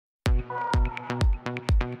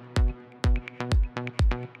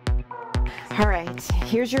All right,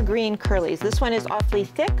 here's your green curlies. This one is awfully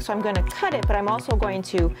thick, so I'm going to cut it, but I'm also going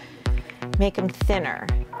to make them thinner.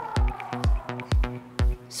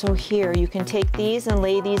 So here, you can take these and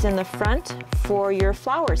lay these in the front for your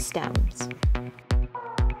flower stems.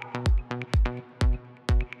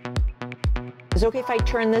 Is it okay if I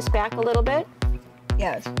turn this back a little bit?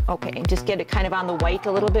 Yes. Okay, just get it kind of on the white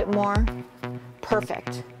a little bit more.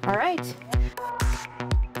 Perfect. All right.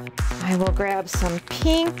 I will grab some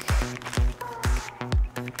pink.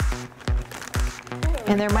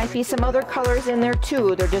 And there might be some other colors in there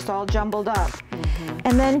too. They're just all jumbled up.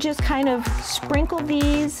 And then just kind of sprinkle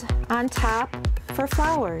these on top for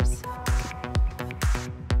flowers.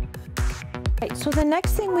 Right, so the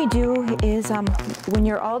next thing we do is when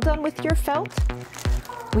you're all done with your felt,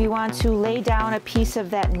 we want to lay down a piece of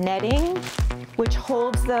that netting which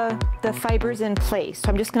holds the fibers in place. So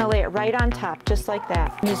I'm just going to lay it right on top, just like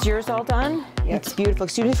that. Is yours all done? Yes. It's beautiful.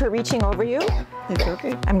 Excuse me for reaching over you. It's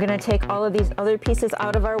okay. I'm going to take all of these other pieces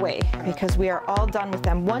out of our way because we are all done with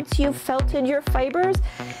them. Once you've felted your fibers,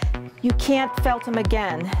 you can't felt them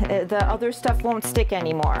again. The other stuff won't stick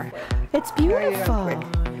anymore. It's beautiful.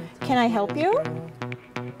 Can I help you?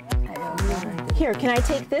 Here, can I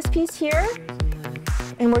take this piece here?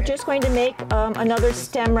 And we're just going to make another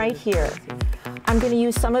stem right here. I'm going to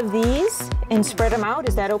use some of these and spread them out.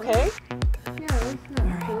 Is that okay? Yeah, that's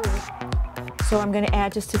not cool. So I'm going to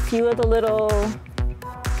add just a few of the little,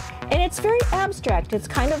 and it's very abstract. It's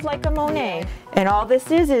kind of like a Monet. And all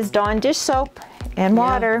this is Dawn dish soap and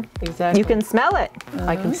water. Exactly. You can smell it.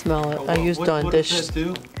 I can smell it. I use Dawn dish. What does this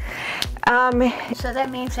do? So that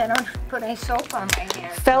means I don't put any soap on my hair.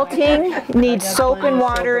 Felting needs soap and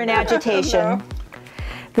water and agitation.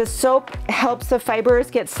 The soap helps the fibers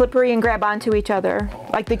get slippery and grab onto each other,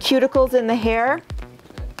 like the cuticles in the hair.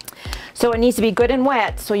 So it needs to be good and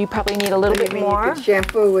wet, so you probably need a little bit more. You could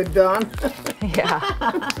shampoo with Dawn? Yeah.